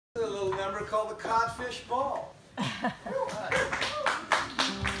number called the Codfish Ball.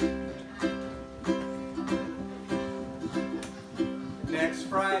 Next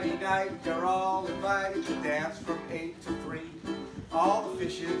Friday night, you're all invited to dance from 8 to 3. All the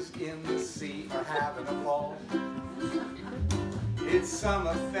fishes in the sea are having a ball. It's some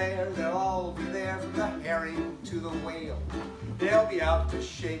affair, they'll all be there from the herring to the whale. They'll be out to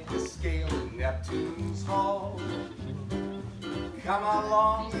shake the scale in Neptune's hall. Come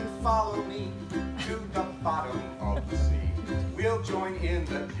along and follow me to the bottom of the sea. We'll join in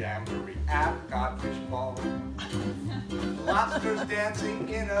the jamboree at Codfish Ball. Lobsters dancing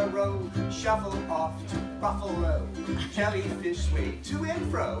in a row shuffle off to Buffalo. Jellyfish sway to and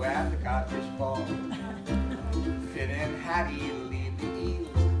fro at the Codfish Ball. Finn and Hattie lead the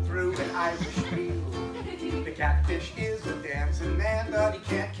eels through an Irish reel. The catfish is a dancing man, but he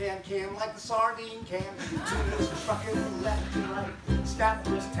can't can like the sardine can. Tuna's trucking left and right,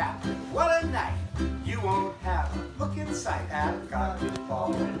 snappers tapping. What a night! You won't have a hook in sight at the Codfish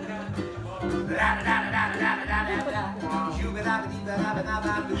Ball.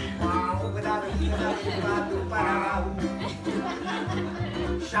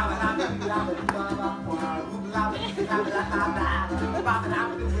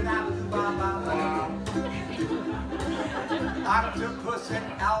 Octopus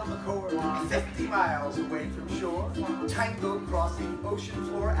and albacore, 50 miles away from shore, tango across the ocean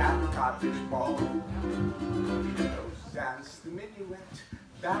floor at the Codfish Ball. Those dance the minuet,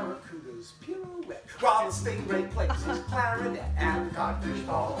 barracudas pirouette, while the stingray plays his clarinet at the Codfish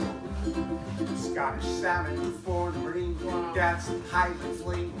Ball. Scottish salmon for the marine, dance the Highland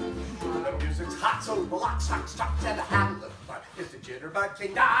fling. The music's hot, so the lock, stock, stocks, and the handle of fun is the jitterbug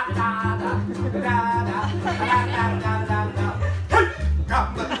king. Da da da da da da da da da da da. Hey,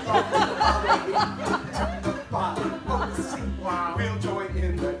 come along to the bottom of the sea. We'll join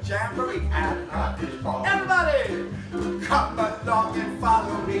in the jamboree at the Codfish Ball. Everybody, come along and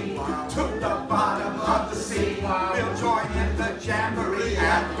follow me to the bottom of the sea. We'll join in the jamboree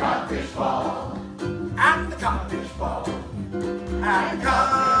at the Codfish Ball. At the Codfish Ball. At the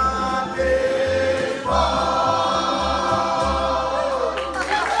Codfish Ball.